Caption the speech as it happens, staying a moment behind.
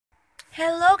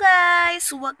Hello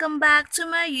guys! Welcome back to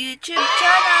my YouTube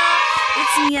channel!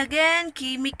 It's me again,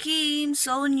 Kimmy Kim.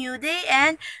 So new day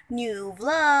and new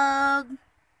vlog!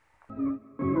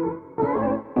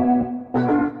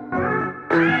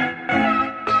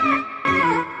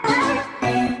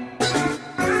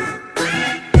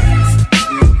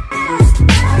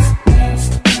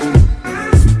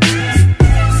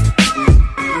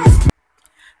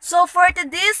 So for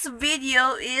today's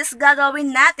video is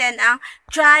gagawin natin ang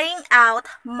trying out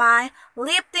my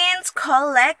Liptints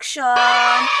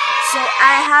collection. So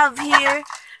I have here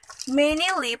many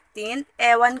lip tint.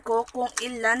 Ewan ko kung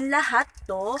ilan lahat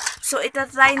to. So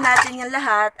itatry natin yung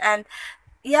lahat and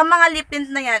yung mga lip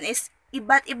tint na yan is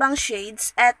iba't ibang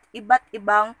shades at iba't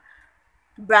ibang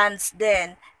brands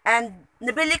din. And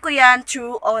nabili ko yan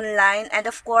through online and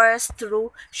of course through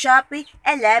Shopee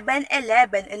 1111.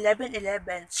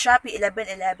 Shopee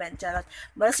 1111. Charot.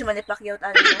 Malas si Manny Pacquiao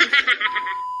tayo.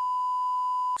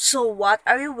 So what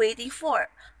are you waiting for?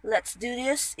 Let's do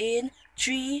this in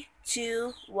 3,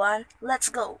 2, 1. Let's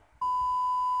go.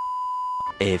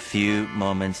 A few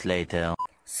moments later.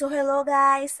 So hello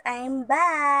guys, I'm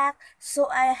back. So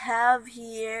I have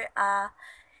here a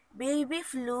baby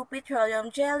flu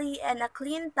petroleum jelly and a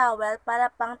clean towel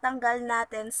para pangtanggal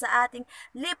natin sa ating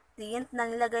lip tint na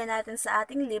nilagay natin sa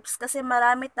ating lips kasi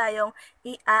marami tayong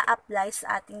i-apply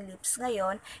sa ating lips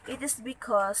ngayon. It is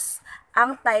because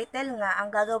ang title nga,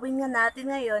 ang gagawin nga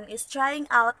natin ngayon is trying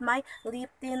out my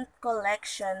lip tint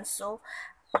collection. So,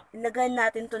 ilagay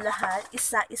natin to lahat,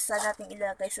 isa-isa natin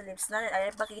ilagay sa lips natin.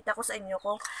 Ay, pakita ko sa inyo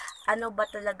kung ano ba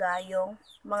talaga yung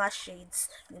mga shades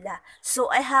nila.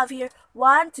 So, I have here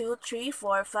 1, 2, 3,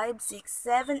 4, 5, 6,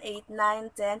 7, 8,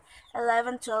 9, 10,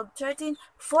 11, 12, 13,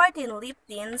 14 lip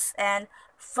tints and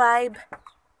 5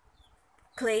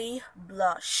 clay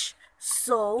blush.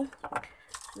 So,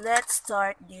 let's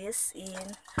start this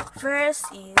in.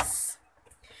 First is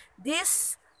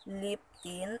this lip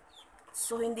tint.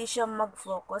 So, hindi siya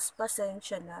mag-focus.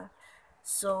 Pasensya na.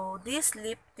 So, this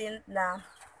lip tint na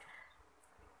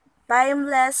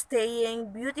timeless,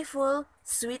 staying, beautiful,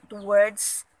 sweet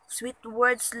words. Sweet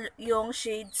words yung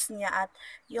shades niya at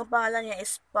yung pangalan niya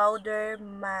is Powder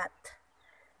Matte.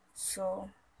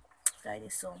 So, try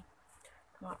this. So,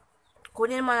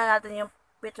 kunin muna natin yung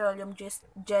petroleum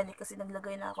jelly kasi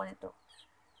naglagay na ako nito.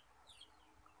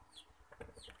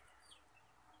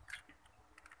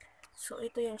 So,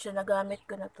 ito yun siya. Nagamit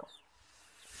ko na to.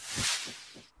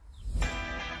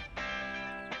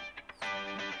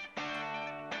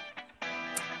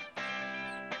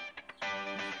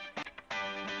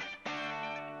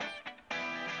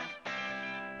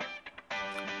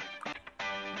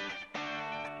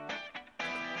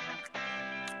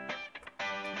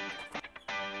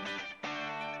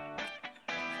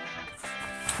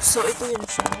 So, ito yun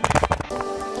siya.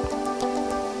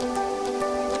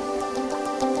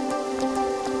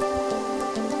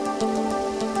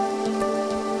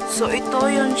 So, ito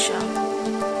yun siya.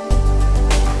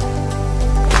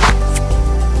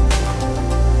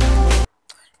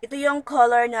 Ito yung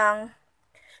color ng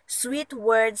Sweet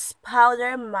Words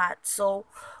Powder Matte. So,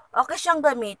 okay siyang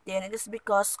gamitin. It is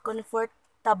because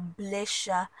comfortable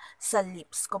siya sa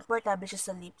lips. Comfortable siya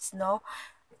sa lips, no?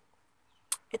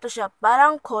 Ito siya.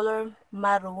 Parang color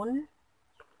maroon.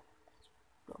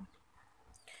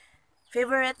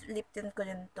 Favorite lip tint ko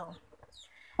din to.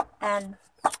 And,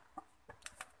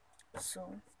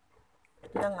 so,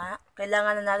 ito na nga.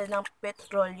 Kailangan na natin ng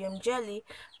petroleum jelly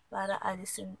para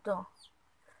alisin to.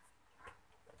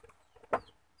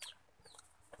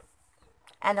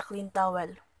 And a clean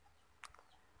towel.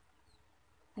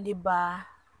 Hindi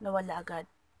ba nawala agad?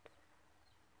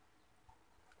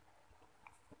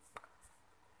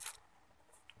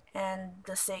 And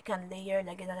the second layer,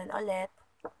 lagyan na rin ulit.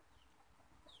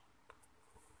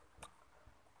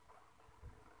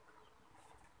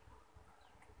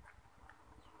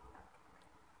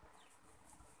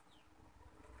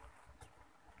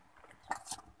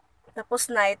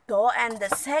 Tapos na ito. And the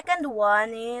second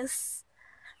one is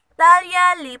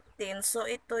Talia Lip Tint. So,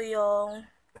 ito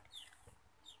yung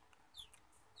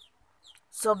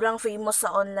sobrang famous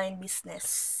sa online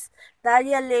business.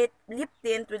 Talia Lip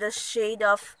Tint with a shade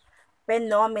of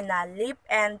Phenomena Lip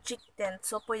and Cheek Tint.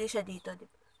 So, pwede siya dito.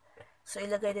 So,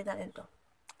 ilagay din natin ito.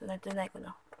 Tunay ko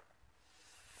na.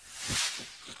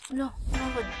 No,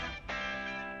 good.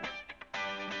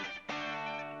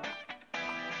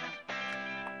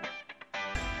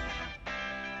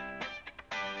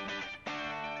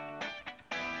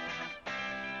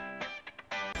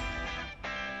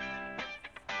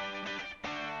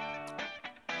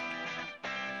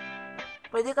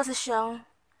 Pwede kasi siyang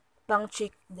pang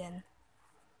cheek din.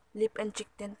 Lip and cheek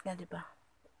tint nga, di ba?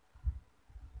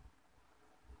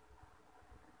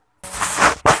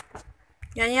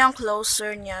 Yan yung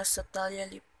closer niya sa Talia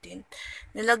lip tint.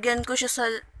 Nilagyan ko siya sa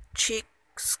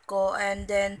cheeks ko, and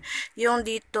then yung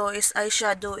dito is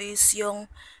eyeshadow is yung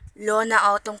Lona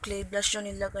Autumn Clay Blush yung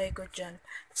nilagay ko dyan.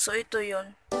 So, ito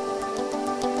yun.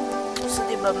 So,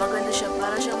 diba, maganda siya.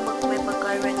 Para siyang may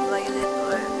pagka-red violet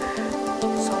or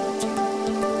something.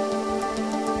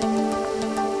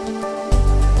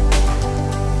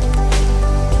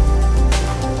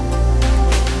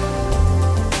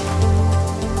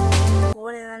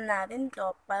 Kunin na natin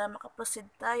to para makaproceed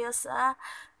tayo sa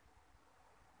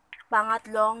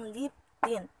pangatlong lip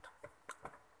tint.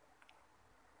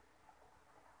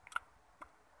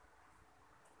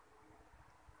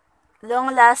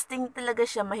 Long lasting talaga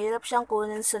siya, mahirap siyang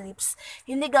kunin sa lips.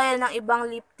 Hindi gaya ng ibang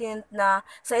lip tint na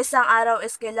sa isang araw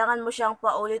is kailangan mo siyang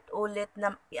paulit-ulit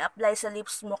na i-apply sa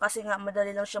lips mo kasi nga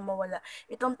madali lang siya mawala.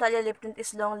 Itong Talia lip tint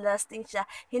is long lasting siya.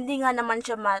 Hindi nga naman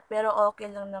siya matte pero okay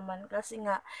lang naman kasi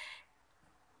nga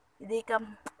hindi ka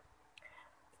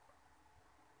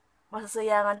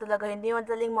masasayangan talaga, hindi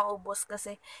madaling maubos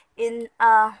kasi in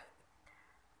a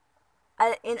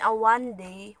one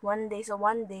day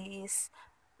is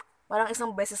parang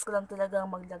isang beses ko lang talagang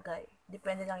maglagay.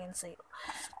 Depende lang yan sa'yo.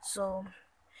 So,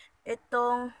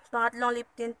 itong pangatlong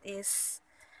lip tint is,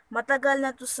 matagal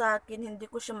na to sa akin. Hindi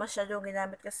ko siya masyadong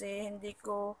ginamit kasi hindi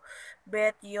ko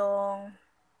bet yung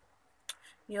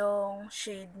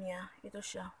shade niya. Ito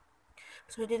siya.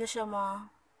 So, hindi na siya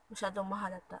masyadong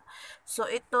mahalata. So,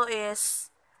 ito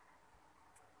is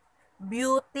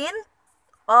Beautint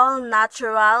All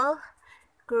Natural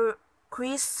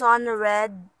Crimson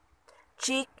Red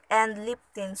Cheek and Lip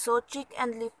Tint. So, cheek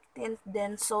and lip tint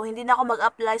din. So, hindi na ako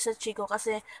mag-apply sa cheek ko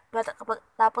kasi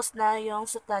tapos na yung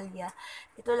sa Talia.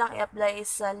 Ito lang i-apply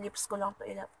sa lips ko lang to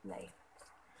i-apply.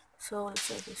 So, let's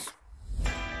say this.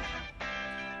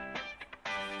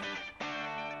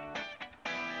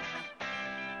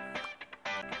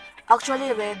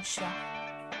 Actually, red siya.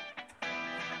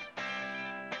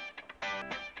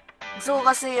 Gusto ko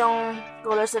kasi yung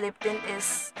color sa lip tint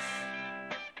is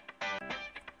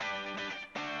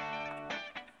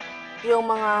yung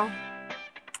mga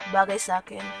bagay sa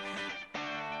akin.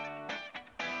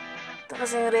 Ito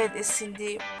kasing red is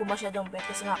hindi ko masyadong bet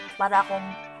kasi nga para akong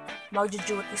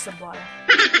mag-duty sa bar.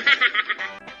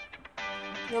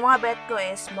 Yung mga bet ko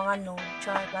is mga nude,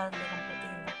 tsaka talagang puti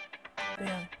na. Ito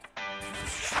yun.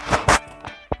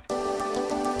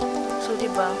 So,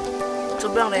 diba?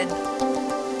 Sobrang red.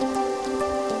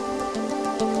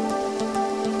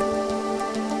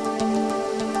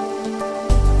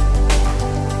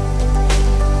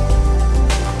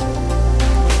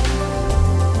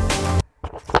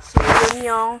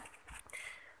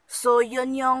 So,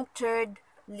 yun yung third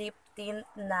lip tint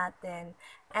natin.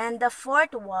 And the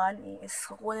fourth one is,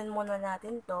 kukunin muna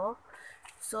natin to.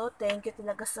 So, thank you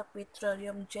talaga sa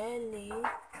petroleum jelly.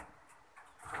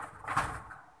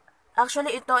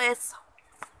 Actually, ito is,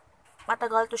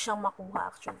 matagal to siyang makuha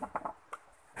actually.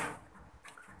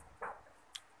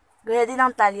 Gaya din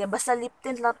ng Talia. Basta lip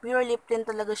tint lang, pure lip tint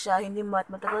talaga siya. Hindi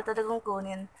matte. Matagal talagang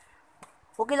kunin.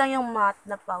 Okay lang yung matte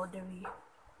na powdery.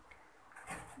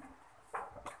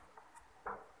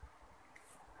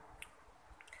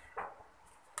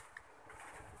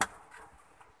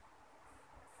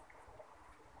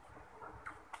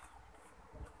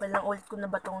 Walang ulit ko na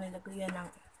batong nilagyan ng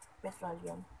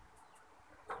petroleum.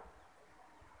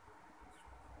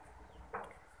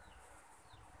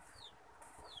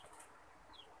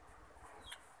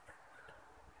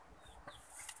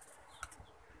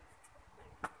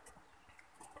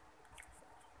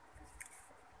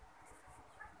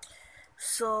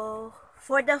 So,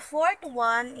 for the fourth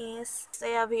one is,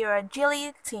 I have here a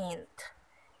jelly tint.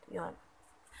 Yun.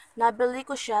 Nabili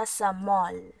ko siya sa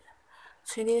mall.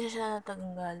 So, hindi na siya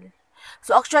natanggal.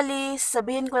 So, actually,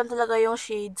 sabihin ko lang talaga yung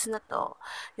shades na to.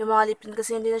 Yung mga lip tint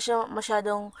kasi hindi na siya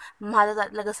masyadong mahalata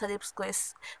talaga sa lips ko.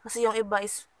 Kasi yung iba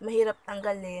is mahirap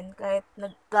tanggalin kahit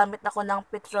naggamit ako ng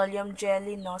petroleum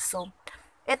jelly, no? So,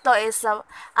 ito is,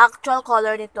 actual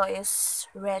color nito is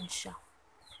red siya.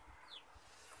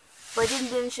 Pwede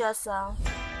din siya sa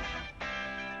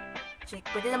cheek.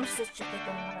 Pwede naman siya sa cheek ito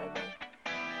na nakalagay.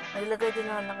 Naglagay din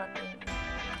na nakatingin.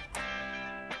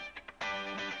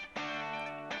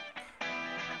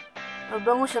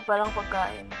 Mabango siya parang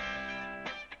pagkain.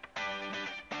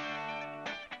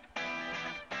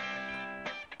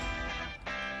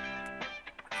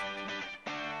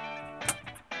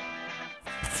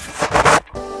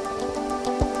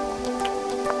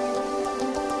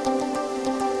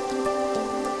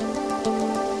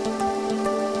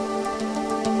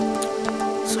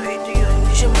 So,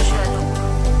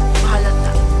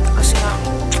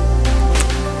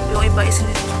 guys,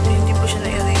 hindi po siya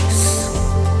na-erase.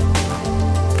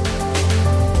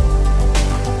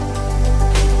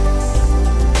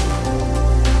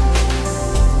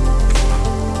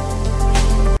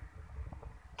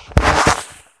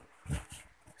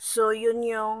 So, yun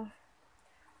yung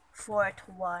fourth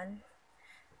one.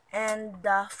 And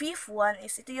the fifth one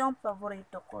is, ito yung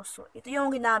paborito ko. So, ito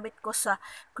yung ginamit ko sa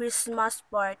Christmas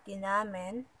party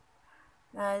namin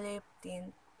na lip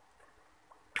tint.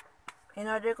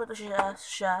 In-order ko to siya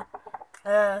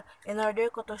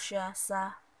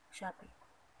sa Shopee.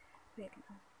 Wait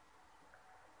lang.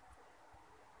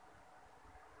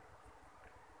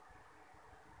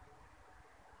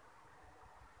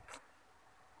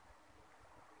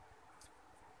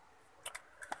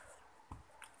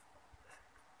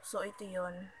 So, ito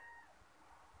yun.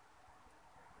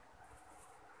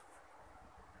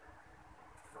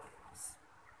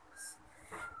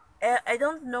 I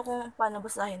don't know kung paano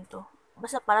basahin to.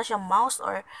 Basta para siyang mouse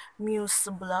or muse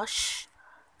blush.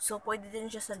 So, pwede din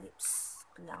siya sa lips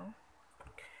lang.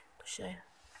 Ito siya.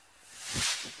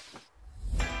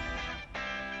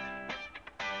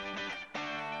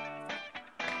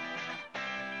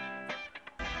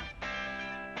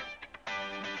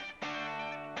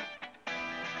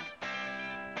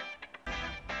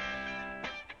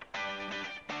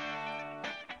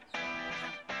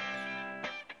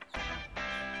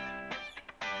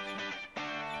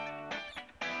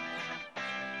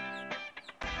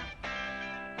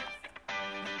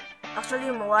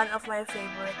 Actually, one of my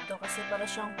favorite to kasi para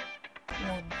siyang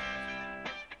nude.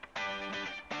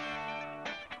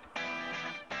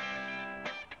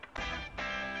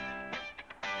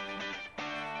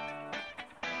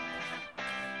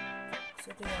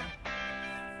 So, ito yan.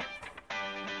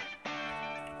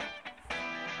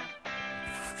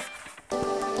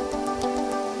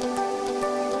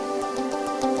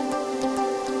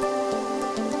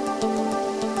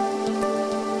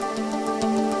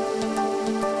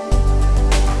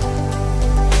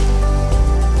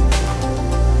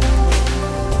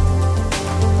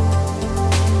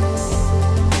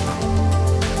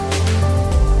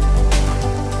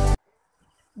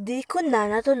 Di ko na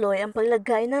natuloy ang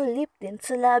paglagay ng lip tint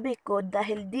sa labi ko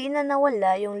dahil di na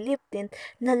nawala yung lip tint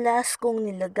na last kong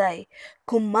nilagay.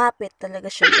 Kumapit talaga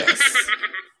siya, guys.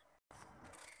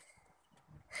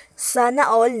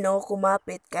 Sana all no,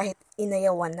 kumapit kahit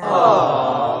inayawan na.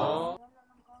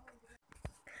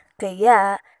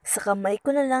 Kaya, sa kamay ko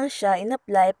na lang siya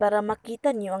in-apply para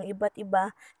makita niyo ang iba't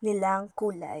iba nilang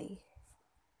kulay.